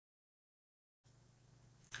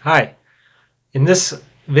Hi. In this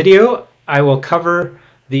video, I will cover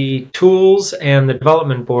the tools and the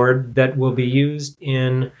development board that will be used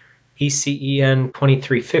in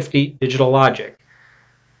ECEN-2350 Digital Logic.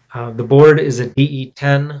 The board is a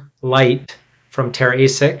DE10-Lite from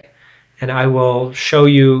Terasic, and I will show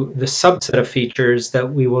you the subset of features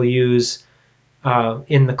that we will use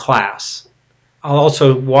in the class. I'll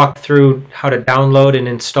also walk through how to download and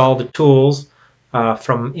install the tools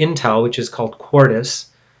from Intel, which is called Quartus,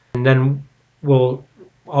 and then I'll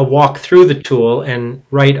walk through the tool and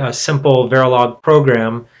write a simple Verilog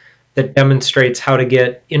program that demonstrates how to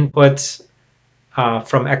get inputs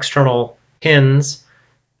from external pins,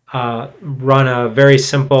 run a very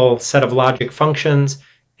simple set of logic functions,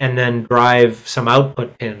 and then drive some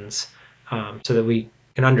output pins so that we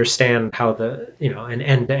can understand how an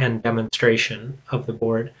end-to-end demonstration of the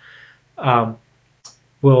board.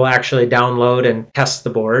 We'll actually download and test the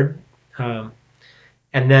board.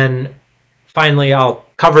 And then finally, I'll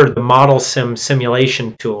cover the ModelSim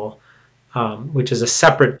simulation tool, which is a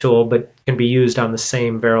separate tool but can be used on the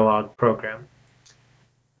same Verilog program.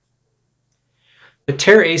 The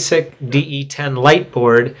Terasic DE10-Lite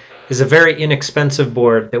board is a very inexpensive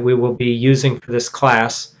board that we will be using for this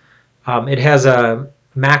class. It has a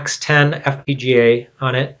Max 10 FPGA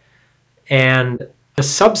on it, and the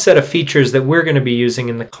subset of features that we're going to be using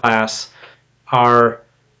in the class are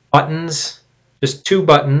buttons, just 2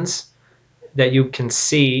 buttons that you can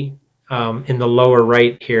see in the lower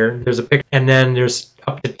right here. There's a picture, and then there's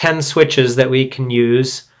up to 10 switches that we can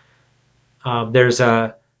use. There's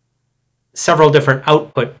several different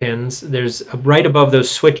output pins. There's right above those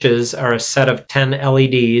switches are a set of 10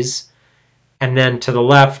 LEDs, and then to the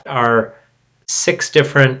left are 6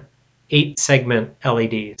 different 8-segment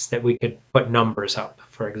LEDs that we could put numbers up,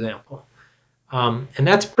 for example. And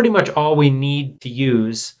that's pretty much all we need to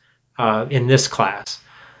use in this class.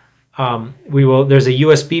 There's a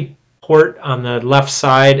USB port on the left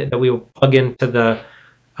side that we will plug into the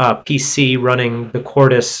PC running the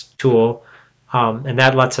Quartus tool, and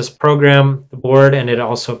that lets us program the board, and it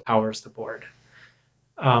also powers the board.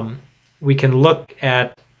 We can look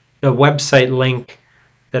at the website link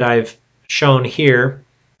that I've shown here,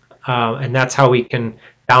 and that's how we can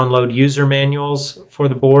download user manuals for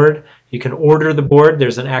the board. You can order the board.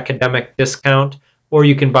 There's an academic discount, or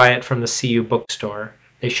you can buy it from the CU bookstore.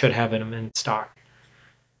 They should have them in stock.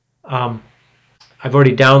 I've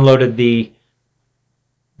already downloaded the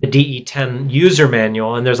DE10 user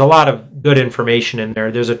manual, and there's a lot of good information in there.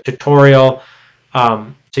 There's a tutorial,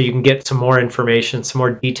 so you can get some more information, some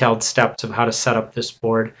more detailed steps of how to set up this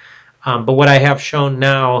board. But what I have shown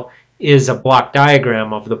now is a block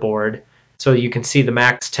diagram of the board. So you can see the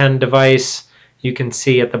Max 10 device. You can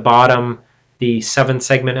see at the bottom the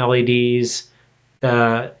 7-segment LEDs,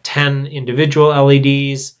 the 10 individual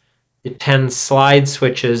LEDs, the 10 slide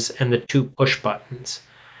switches, and the 2 push buttons.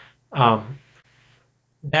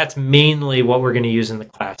 That's mainly what we're going to use in the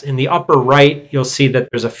class. In the upper right, you'll see that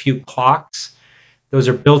there's a few clocks. Those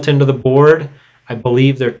are built into the board. I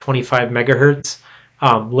believe they're 25 megahertz.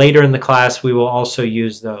 Later in the class, we will also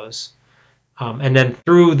use those. And then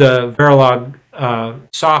through the Verilog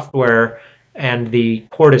software and the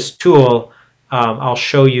Quartus tool, I'll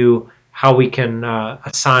show you how we can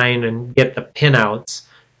assign and get the pinouts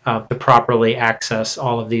to properly access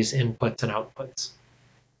all of these inputs and outputs.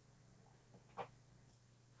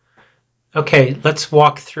 Okay, let's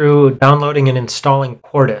walk through downloading and installing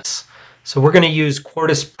Quartus. So we're going to use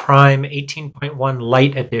Quartus Prime 18.1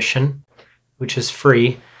 Lite Edition, which is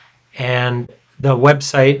free, and the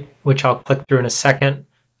website, which I'll click through in a second,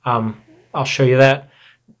 I'll show you that.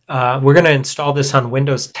 We're going to install this on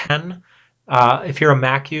Windows 10. If you're a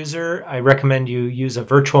Mac user, I recommend you use a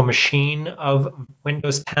virtual machine of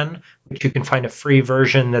Windows 10, which you can find a free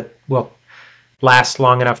version that will last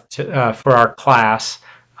long enough for our class.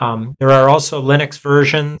 There are also Linux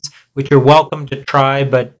versions, which you're welcome to try,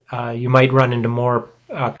 but you might run into more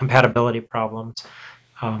compatibility problems.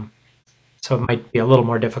 So it might be a little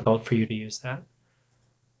more difficult for you to use that.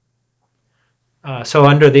 So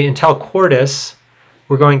under the Intel Quartus,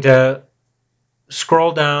 we're going to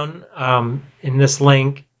scroll down in this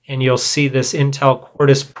link, and you'll see this Intel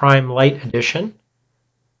Quartus Prime Lite Edition.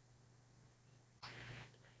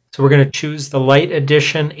 So we're going to choose the Lite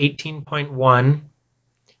Edition 18.1.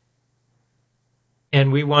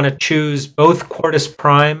 And we want to choose both Quartus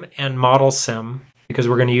Prime and ModelSim because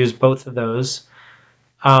we're going to use both of those.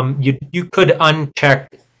 You could uncheck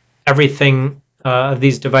everything of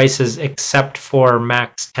these devices except for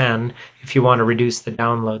Max 10 if you want to reduce the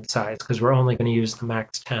download size, because we're only going to use the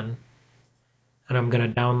Max 10. And I'm going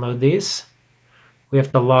to download these. We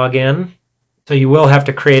have to log in So you will have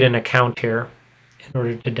to create an account here in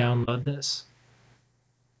order to download this.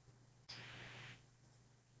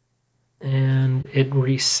 And it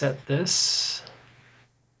reset this.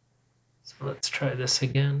 So let's try this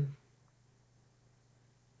again.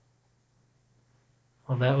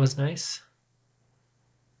 Well, that was nice.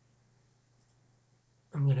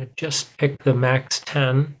 I'm going to just pick the Max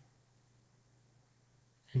 10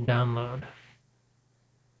 and download.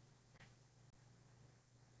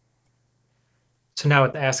 So now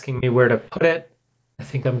it's asking me where to put it. I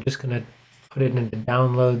think I'm just going to put it into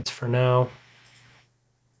downloads for now.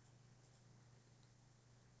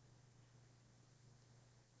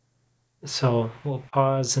 So we'll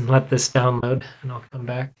pause and let this download, and I'll come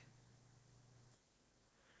back.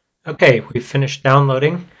 Okay, we've finished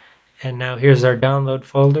downloading, and now here's our download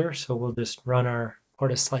folder. So we'll just run our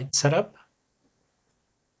Quartus Lite setup.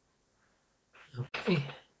 Okay,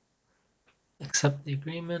 accept the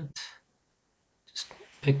agreement. Just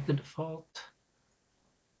pick the default.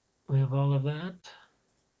 We have all of that.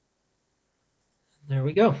 There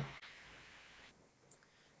we go.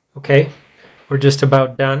 Okay, we're just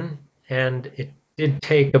about done, and it did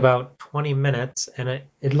take about 20 minutes, and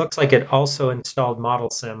it looks like it also installed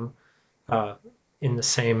ModelSim in the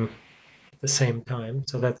same time,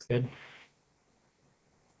 so that's good.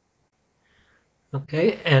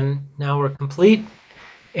 Okay, and now we're complete,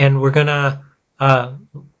 and we're gonna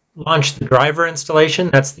launch the driver installation.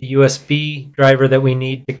 That's the USB driver that we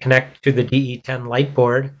need to connect to the DE10-Lite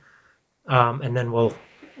board, and then we'll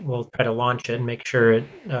try to launch it and make sure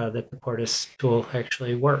that the Quartus tool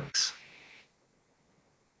actually works.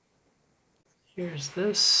 Here's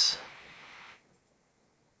this.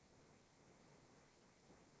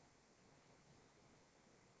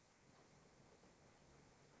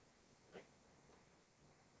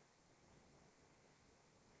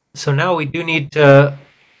 So now we do need to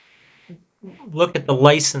look at the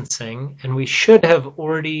licensing, and we should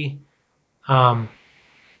already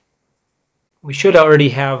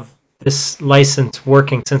have this license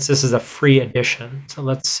working since this is a free edition. So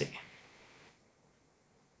let's see.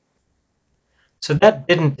 So that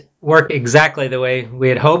didn't work exactly the way we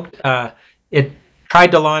had hoped. It tried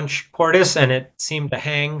to launch Quartus and it seemed to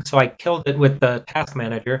hang, so I killed it with the task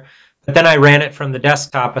manager. But then I ran it from the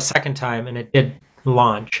desktop a second time and it did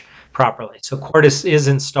launch properly. So Quartus is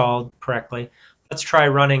installed correctly. Let's try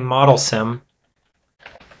running ModelSim.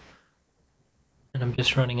 And I'm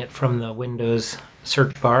just running it from the Windows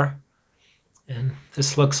search bar. And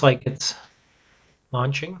this looks like it's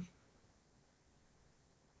launching.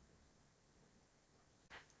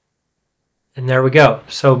 And there we go.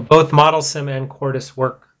 So both ModelSim and Quartus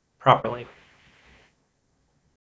work properly.